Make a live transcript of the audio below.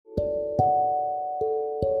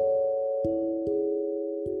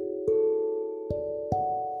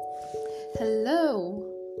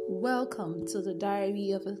Welcome to the Diary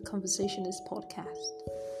of a Conversationist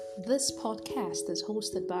podcast. This podcast is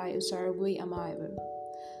hosted by Osaragwe Amairu.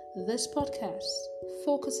 This podcast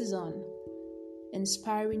focuses on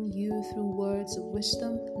inspiring you through words of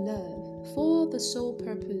wisdom, love, for the sole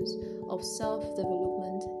purpose of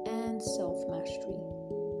self-development and self-mastery.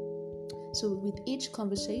 So with each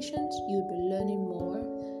conversation, you'll be learning more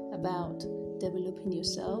about developing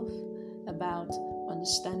yourself, about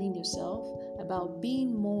understanding yourself, about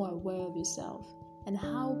being more aware of yourself, and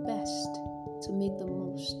how best to make the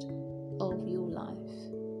most of your life.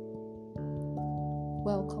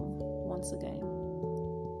 Welcome once again.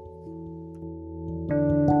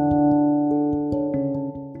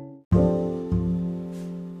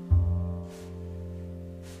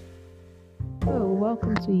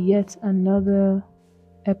 Welcome to yet another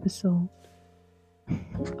episode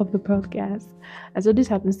of the podcast. And so this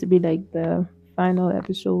happens to be like the final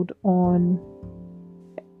episode on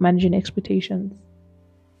managing expectations.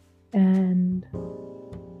 And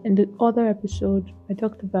in the other episode, I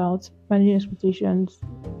talked about managing expectations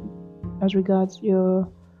as regards your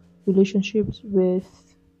relationships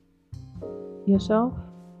with yourself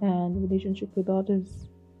and relationship with others.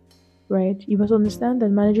 Right? You must understand that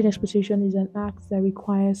managing expectation is an act that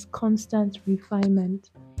requires constant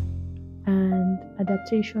refinement and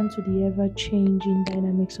adaptation to the ever-changing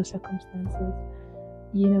dynamics of circumstances.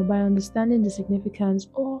 By understanding the significance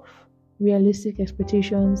of realistic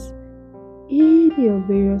expectations in your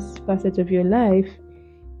various facets of your life,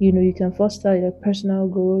 you can foster your personal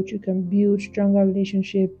growth, you can build stronger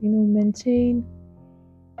relationship, maintain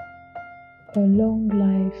a long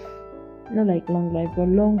life. Not like long life, but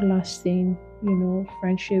long-lasting,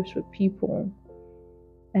 friendships with people.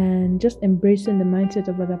 And just embracing the mindset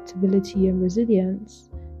of adaptability and resilience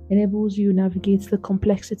enables you to navigate the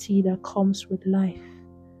complexity that comes with life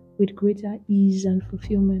with greater ease and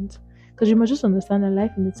fulfillment. Because you must just understand that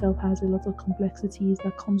life in itself has a lot of complexities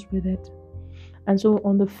that comes with it. And so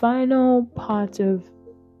on the final part of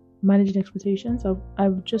managing expectations, I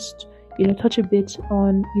would just touch a bit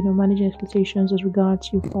on managing expectations as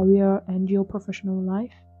regards your career and your professional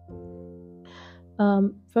life.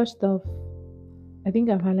 First off, I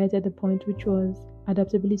think I've highlighted the point, which was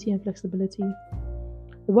adaptability and flexibility.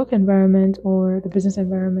 The work environment or the business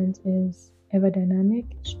environment is ever dynamic,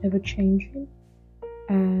 it's ever changing,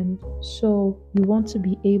 and so you want to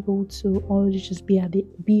be able to always just be on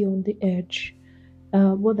the edge.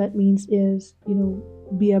 What that means is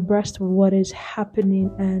be abreast of what is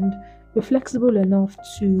happening and be flexible enough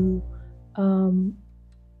to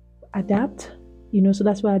adapt, so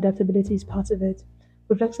that's why adaptability is part of it.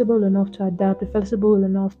 Be flexible enough to adapt, be flexible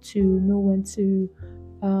enough to know when to,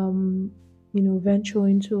 venture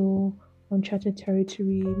into uncharted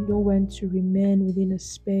territory, know when to remain within a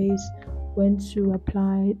space, when to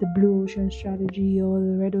apply the blue ocean strategy or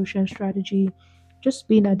the red ocean strategy. Just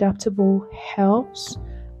being adaptable helps,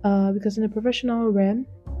 because in the professional realm,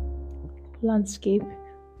 landscape,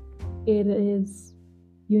 it is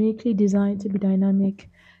uniquely designed to be dynamic,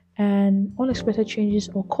 and unexpected changes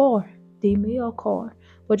occur. They may occur,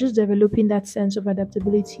 but just developing that sense of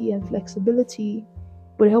adaptability and flexibility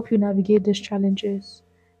will help you navigate these challenges.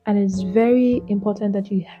 And it's very important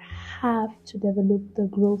that you have to develop the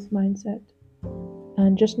growth mindset,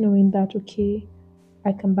 and just knowing that, okay,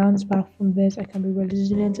 I can bounce back from this, I can be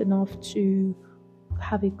resilient enough to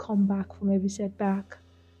have a comeback from every setback.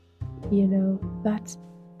 That's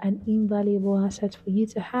an invaluable asset for you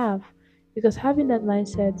to have, because having that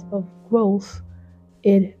mindset of growth,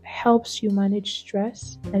 it helps you manage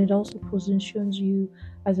stress, and it also positions you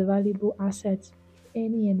as a valuable asset in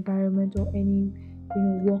any environment or any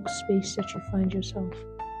workspace that you find yourself.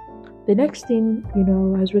 The next thing,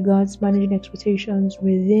 as regards managing expectations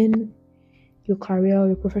within your career or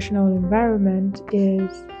your professional environment,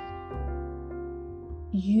 is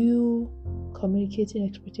you communicating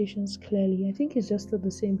expectations clearly. I think it's just still the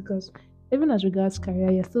same, because even as regards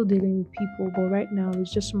career, you're still dealing with people, but right now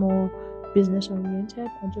it's just more business oriented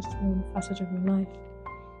and just one facet of your life.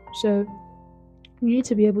 So you need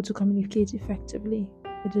to be able to communicate effectively.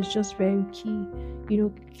 It is just very key.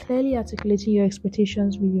 Clearly articulating your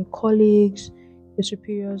expectations with your colleagues, your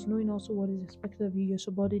superiors, knowing also what is expected of you, your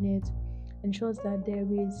subordinates, ensures that there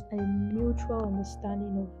is a mutual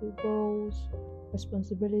understanding of your goals,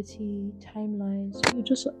 responsibility, timelines. You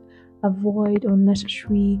just avoid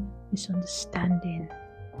unnecessary misunderstanding.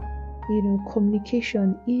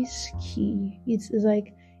 Communication is key. It's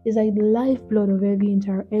like the lifeblood of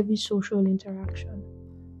every social interaction.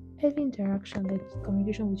 Every interaction, like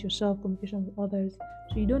communication with yourself, communication with others.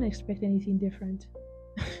 So you don't expect anything different.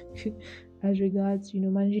 as regards,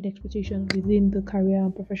 managing expectations within the career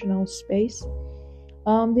and professional space.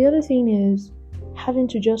 The other thing is having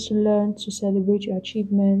to just learn to celebrate your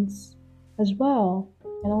achievements as well,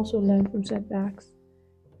 and also learn from setbacks.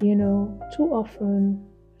 Too often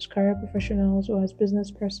as career professionals or as business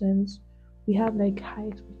persons, we have like high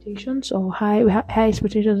expectations or high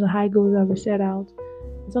expectations and high goals that we set out.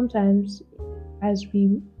 Sometimes, as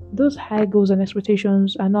we those high goals and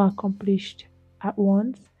expectations are not accomplished at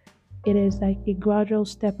once, it is like a gradual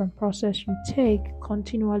step and process you take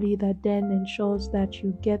continually that then ensures that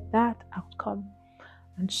you get that outcome.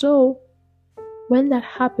 And so, when that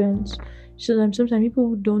happens, sometimes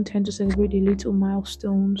people don't tend to celebrate the little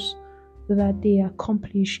milestones that they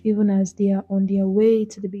accomplish, even as they are on their way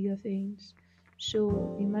to the bigger things.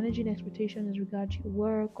 So, in managing expectations as regards your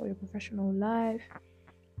work or your professional life,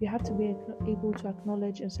 you have to be able to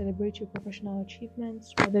acknowledge and celebrate your professional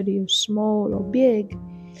achievements, whether they are small or big.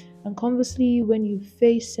 And conversely, when you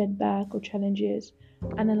face setback or challenges,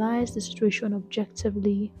 analyze the situation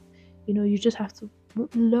objectively. You just have to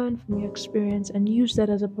learn from your experience and use that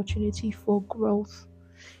as opportunity for growth.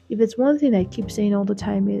 If it's one thing I keep saying all the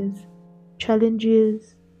time is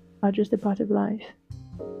challenges are just a part of life.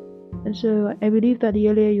 And so I believe that the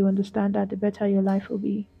earlier you understand that, the better your life will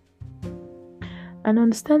be. And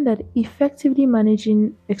understand that effectively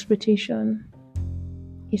managing expectation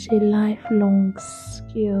is a lifelong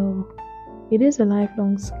skill. It is a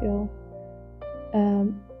lifelong skill.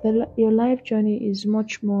 Your life journey is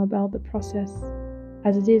much more about the process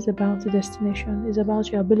as it is about the destination. It's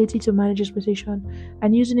about your ability to manage expectation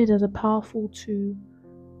and using it as a powerful tool,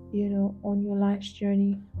 on your life's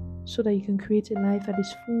journey, so that you can create a life that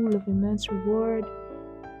is full of immense reward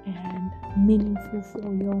and meaningful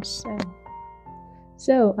for yourself.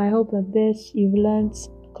 So I hope that you've learned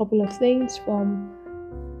a couple of things from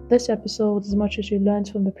this episode as much as you learned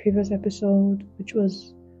from the previous episode, which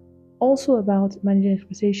was also about managing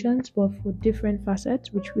expectations, but for different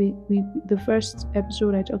facets. Which we the first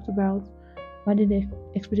episode I talked about managing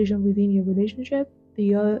expectation within your relationship.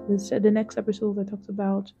 The next episode I talked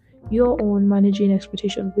about your own managing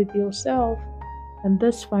expectation with yourself, and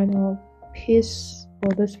this final piece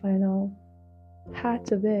or this final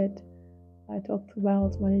part of it, I talked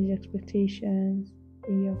about managing expectations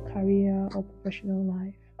in your career or professional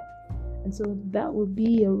life. And so that will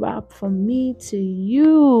be a wrap from me to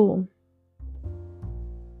you.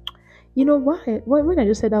 You know why? When I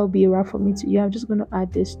just said that would be a wrap for me to you, I'm just going to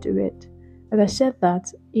add this to it. As I said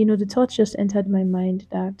that, the thought just entered my mind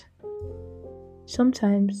that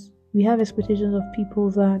sometimes we have expectations of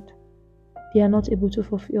people that they are not able to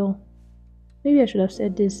fulfill. Maybe I should have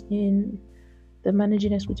said this in the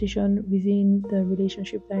managing expectation within the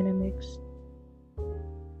relationship dynamics.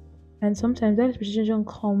 And sometimes that expectation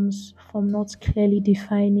comes from not clearly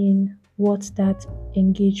defining what that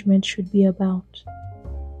engagement should be about.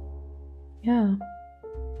 Yeah.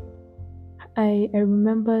 I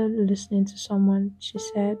remember listening to someone, she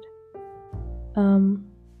said,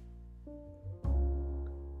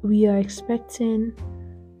 we are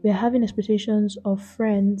having expectations of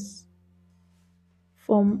friends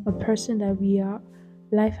from a person that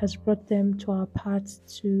life has brought them to our path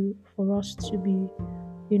for us to be,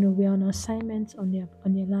 we are on assignment on their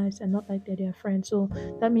lives and not like they're their friends. So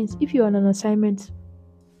that means if you're on an assignment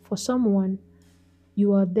for someone,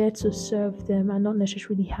 you are there to serve them and not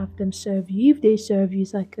necessarily have them serve you. If they serve you,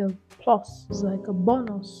 it's like a plus, it's like a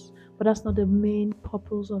bonus, but that's not the main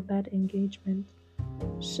purpose of that engagement.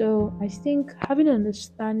 So I think having an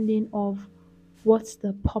understanding of what's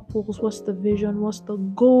the purpose, what's the vision, what's the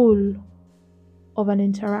goal of an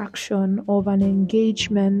interaction, of an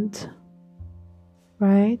engagement,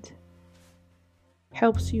 right,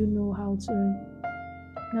 helps you know how to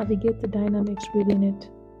navigate the dynamics within it.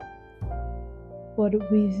 But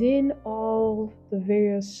within all the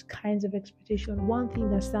various kinds of expectation, one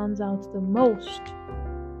thing that stands out the most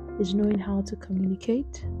is knowing how to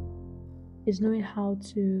communicate, is knowing how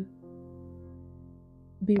to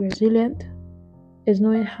be resilient, is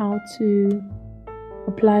knowing how to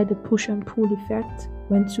apply the push and pull effect,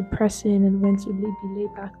 when to press in and when to be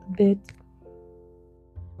laid back a bit.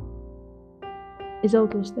 It's all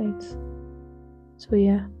those things. So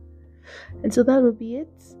yeah. And so that will be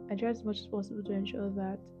it. I try as much as possible to ensure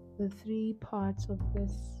that the 3 parts of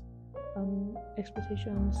this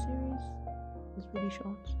expectation series is really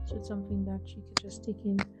short. So it's something that you can just take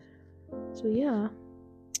in. So yeah.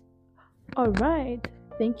 Alright.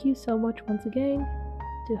 Thank you so much once again.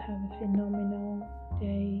 Do have a phenomenal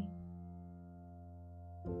day.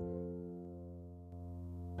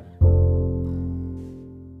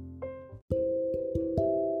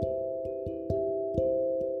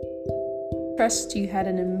 trust you had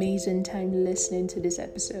an amazing time listening to this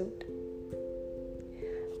episode.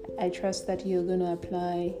 I trust that you're going to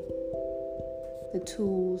apply the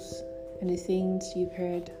tools and the things you've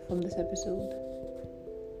heard from this episode.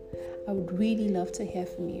 I would really love to hear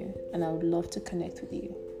from you, and I would love to connect with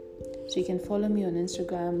you. So you can follow me on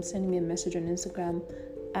Instagram, send me a message on Instagram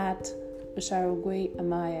at Osarugwe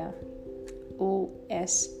Amaya,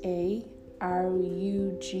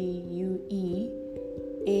 OSARUGUEAMAYA,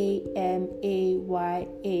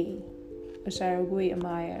 Osarugwe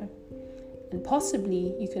Amaya. And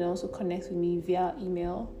possibly you can also connect with me via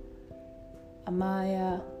email,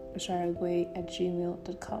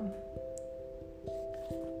 amaya@gmail.com.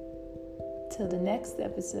 Till the next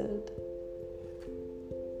episode,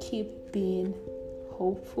 keep being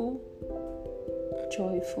hopeful,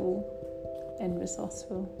 joyful, and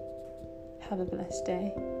resourceful. Have a blessed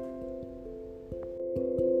day.